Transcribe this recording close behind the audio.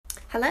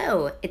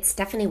Hello, it's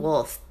Stephanie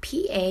Wolf,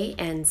 PA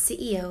and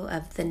CEO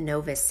of the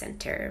Novus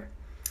Center.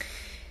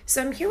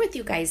 So I'm here with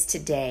you guys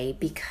today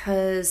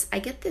because I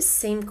get this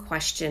same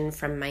question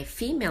from my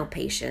female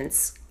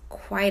patients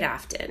quite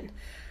often.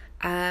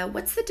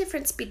 What's the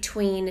difference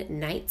between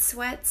night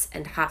sweats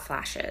and hot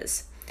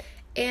flashes?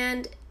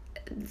 And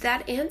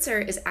that answer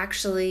is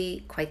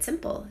actually quite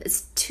simple.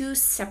 It's two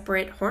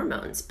separate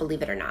hormones,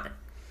 believe it or not.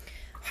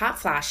 Hot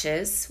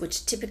flashes,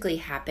 which typically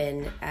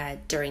happen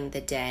during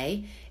the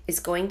day, is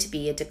going to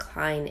be a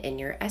decline in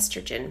your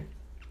estrogen.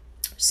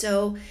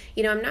 So,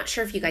 I'm not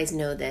sure if you guys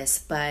know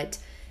this, but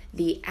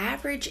the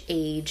average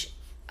age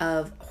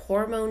of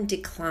hormone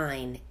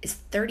decline is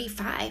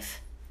 35.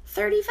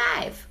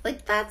 35,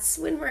 that's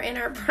when we're in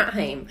our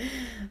prime.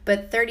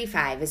 But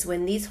 35 is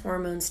when these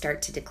hormones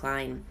start to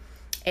decline.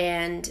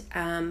 And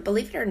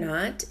believe it or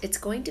not, it's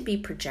going to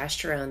be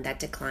progesterone that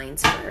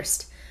declines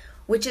first,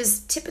 which is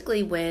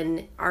typically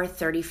when our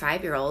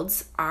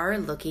 35-year-olds are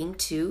looking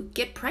to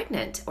get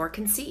pregnant or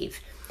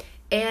conceive.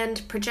 And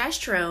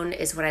progesterone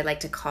is what I like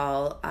to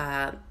call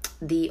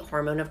the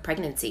hormone of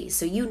pregnancy.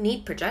 So you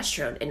need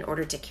progesterone in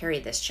order to carry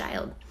this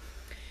child.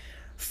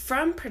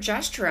 From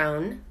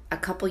progesterone, a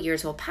couple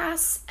years will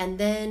pass, and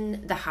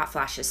then the hot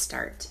flashes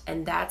start,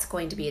 and that's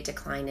going to be a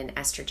decline in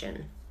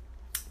estrogen.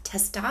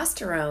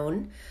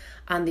 Testosterone,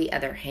 on the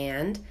other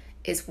hand,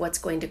 is what's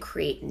going to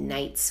create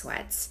night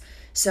sweats.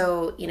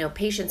 So,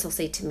 patients will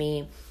say to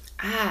me,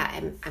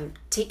 I'm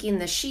taking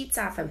the sheets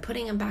off, I'm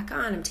putting them back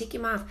on, I'm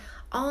taking them off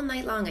all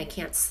night long, I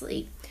can't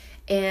sleep.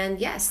 And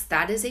yes,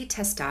 that is a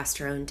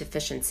testosterone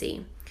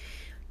deficiency.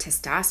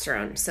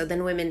 Testosterone. So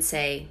then women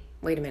say,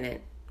 wait a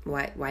minute,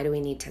 why do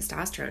we need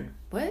testosterone?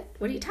 What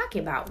are you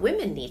talking about?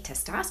 Women need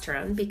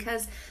testosterone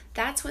because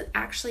that's what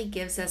actually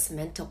gives us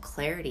mental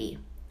clarity,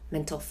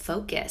 mental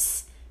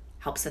focus,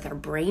 helps with our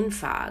brain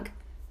fog.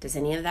 Does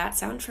any of that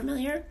sound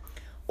familiar?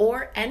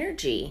 Or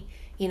energy.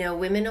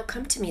 Women will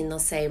come to me and they'll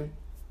say,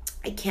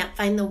 I can't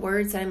find the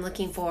words that I'm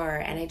looking for,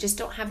 and I just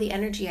don't have the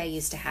energy I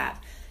used to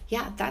have.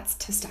 Yeah, that's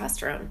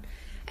testosterone.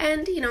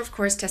 And, of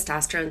course,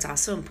 testosterone is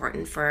also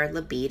important for our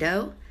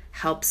libido,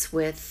 helps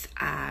with,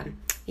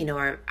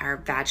 our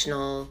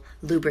vaginal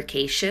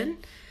lubrication.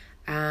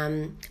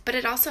 But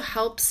it also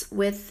helps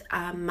with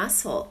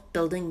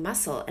building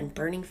muscle and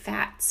burning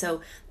fat.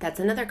 So that's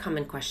another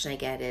common question I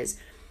get is,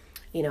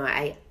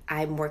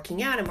 I'm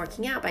working out,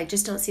 but I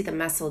just don't see the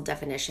muscle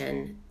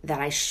definition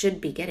that I should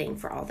be getting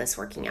for all this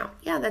working out.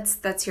 Yeah,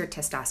 that's your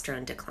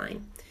testosterone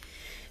decline.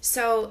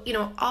 So,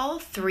 all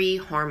three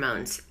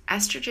hormones,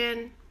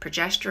 estrogen,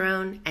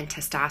 progesterone, and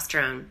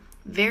testosterone,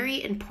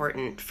 very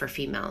important for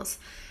females.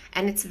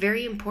 And it's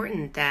very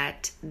important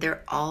that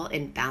they're all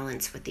in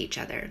balance with each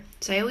other.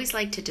 So I always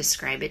like to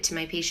describe it to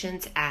my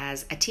patients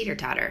as a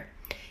teeter-totter.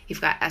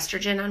 You've got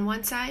estrogen on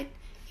one side,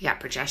 you got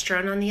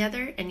progesterone on the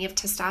other, and you have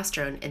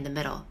testosterone in the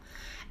middle.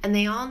 And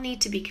they all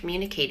need to be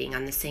communicating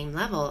on the same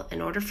level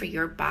in order for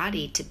your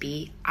body to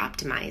be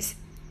optimized.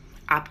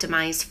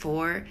 Optimized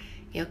for,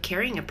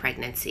 carrying a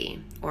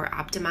pregnancy, or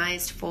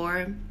optimized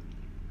for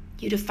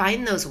you to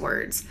find those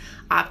words.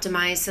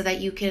 Optimized so that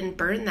you can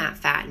burn that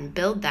fat and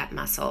build that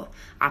muscle.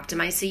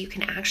 Optimized so you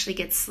can actually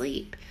get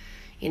sleep.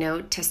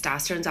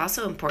 Testosterone is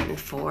also important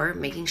for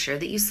making sure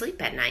that you sleep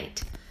at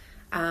night.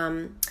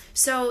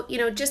 So,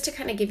 just to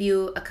kind of give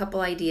you a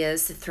couple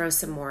ideas to throw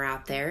some more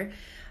out there.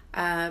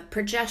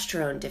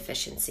 Progesterone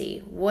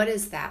deficiency. What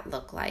does that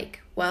look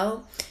like?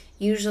 Well,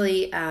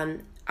 usually,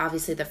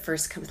 obviously the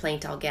first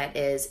complaint I'll get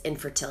is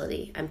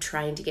infertility. I'm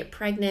trying to get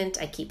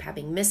pregnant. I keep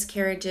having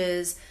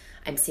miscarriages.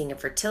 I'm seeing a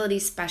fertility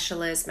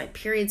specialist. My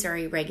periods are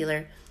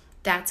irregular.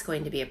 That's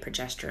going to be a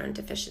progesterone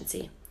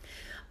deficiency.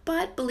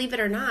 But believe it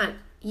or not,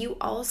 you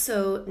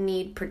also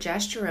need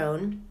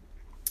progesterone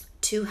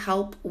to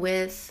help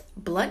with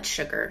blood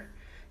sugar,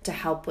 to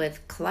help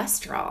with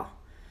cholesterol.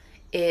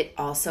 It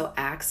also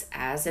acts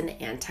as an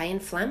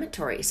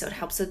anti-inflammatory, so it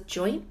helps with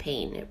joint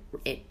pain.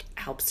 It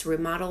helps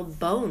remodel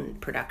bone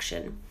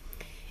production.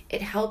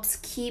 It helps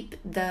keep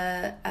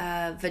the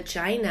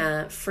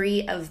vagina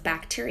free of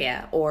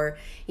bacteria or,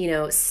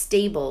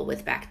 stable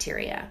with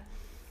bacteria.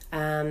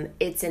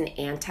 It's an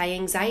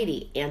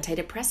anti-anxiety,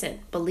 antidepressant.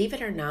 Believe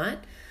it or not,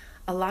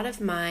 a lot of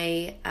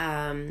my,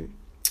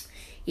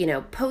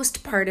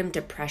 postpartum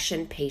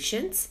depression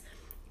patients,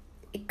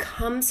 it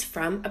comes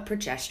from a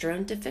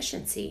progesterone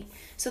deficiency.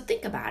 So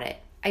think about it.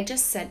 I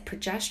just said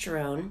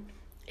progesterone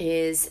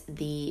is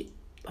the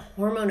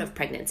hormone of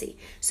pregnancy.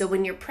 So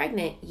when you're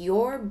pregnant,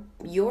 you're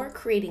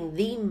creating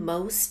the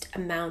most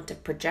amount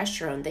of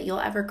progesterone that you'll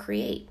ever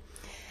create.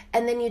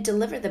 And then you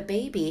deliver the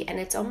baby, and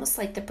it's almost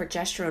like the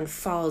progesterone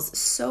falls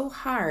so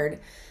hard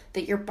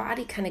that your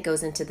body kind of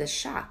goes into this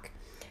shock.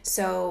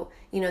 So,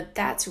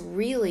 that's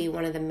really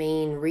one of the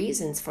main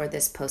reasons for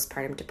this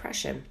postpartum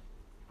depression.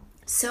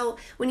 So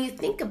when you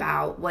think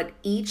about what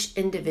each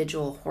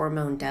individual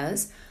hormone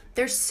does,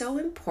 they're so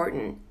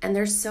important, and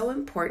they're so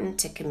important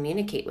to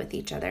communicate with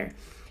each other.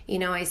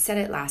 I said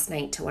it last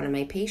night to one of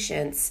my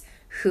patients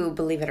who,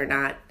 believe it or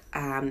not,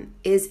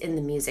 is in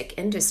the music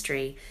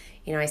industry.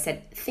 I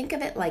said, think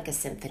of it like a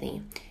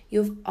symphony.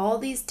 You have all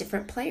these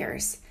different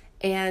players.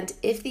 And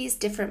if these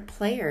different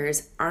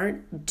players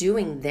aren't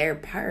doing their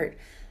part,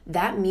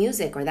 that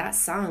music or that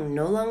song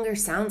no longer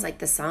sounds like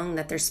the song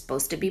that they're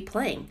supposed to be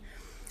playing.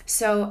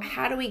 So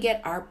how do we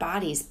get our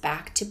bodies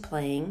back to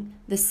playing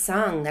the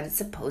song that it's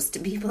supposed to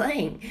be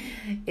playing?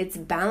 It's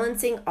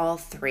balancing all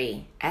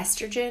three: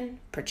 estrogen,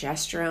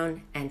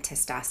 progesterone, and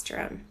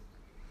testosterone.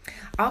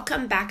 I'll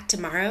come back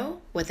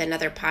tomorrow with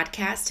another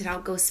podcast, and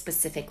I'll go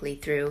specifically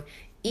through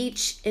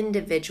each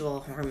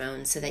individual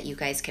hormone so that you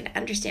guys can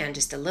understand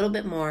just a little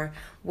bit more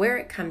where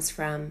it comes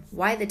from,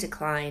 why the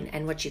decline,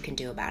 and what you can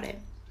do about it.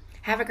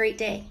 Have a great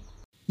day.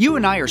 You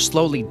and I are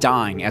slowly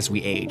dying as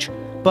we age,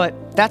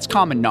 but that's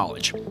common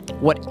knowledge.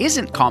 What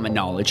isn't common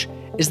knowledge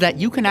is that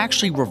you can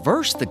actually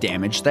reverse the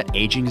damage that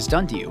aging has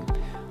done to you.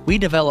 We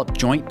develop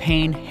joint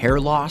pain, hair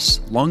loss,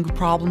 lung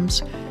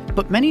problems,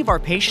 but many of our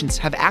patients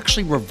have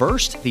actually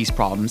reversed these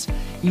problems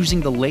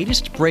using the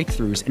latest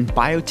breakthroughs in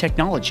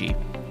biotechnology.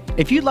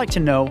 If you'd like to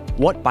know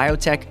what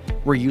biotech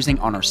we're using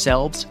on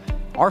ourselves,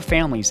 our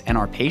families, and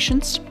our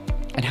patients,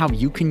 and how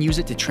you can use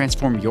it to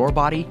transform your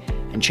body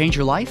and change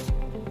your life,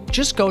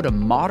 just go to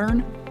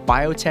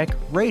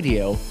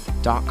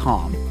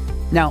modernbiotechradio.com.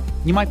 Now,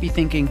 you might be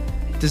thinking,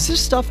 does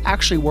this stuff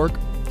actually work?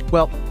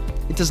 Well,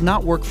 it does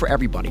not work for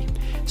everybody.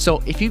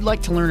 So if you'd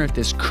like to learn if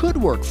this could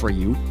work for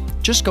you,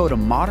 just go to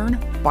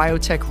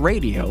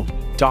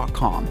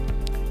modernbiotechradio.com.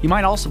 You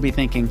might also be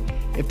thinking,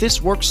 if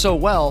this works so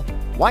well,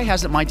 why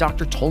hasn't my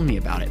doctor told me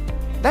about it?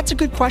 That's a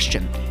good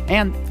question,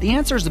 and the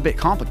answer is a bit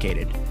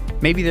complicated.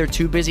 Maybe they're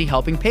too busy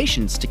helping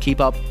patients to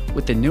keep up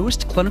with the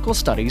newest clinical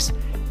studies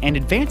and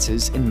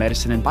advances in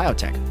medicine and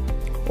biotech.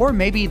 Or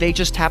maybe they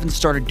just haven't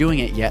started doing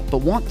it yet but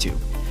want to.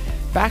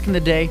 Back in the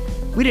day,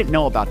 we didn't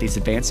know about these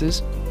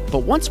advances, but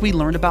once we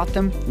learned about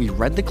them, we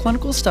read the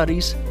clinical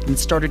studies and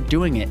started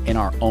doing it in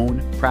our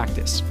own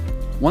practice.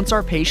 Once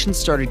our patients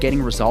started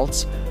getting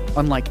results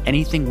unlike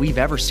anything we've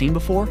ever seen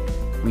before,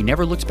 we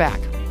never looked back.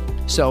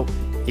 So,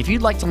 if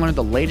you'd like to learn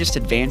the latest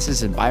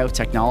advances in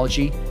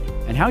biotechnology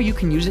and how you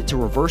can use it to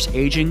reverse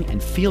aging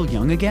and feel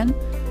young again,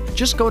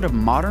 just go to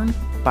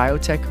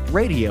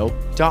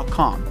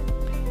modernbiotechradio.com.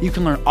 You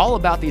can learn all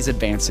about these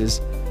advances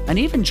and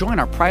even join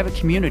our private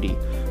community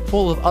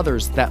full of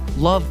others that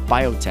love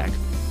biotech.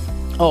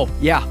 Oh,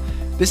 yeah,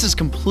 this is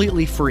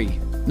completely free,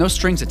 no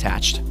strings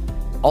attached.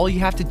 All you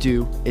have to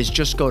do is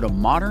just go to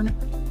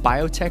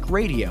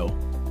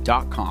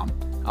modernbiotechradio.com.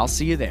 I'll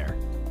see you there.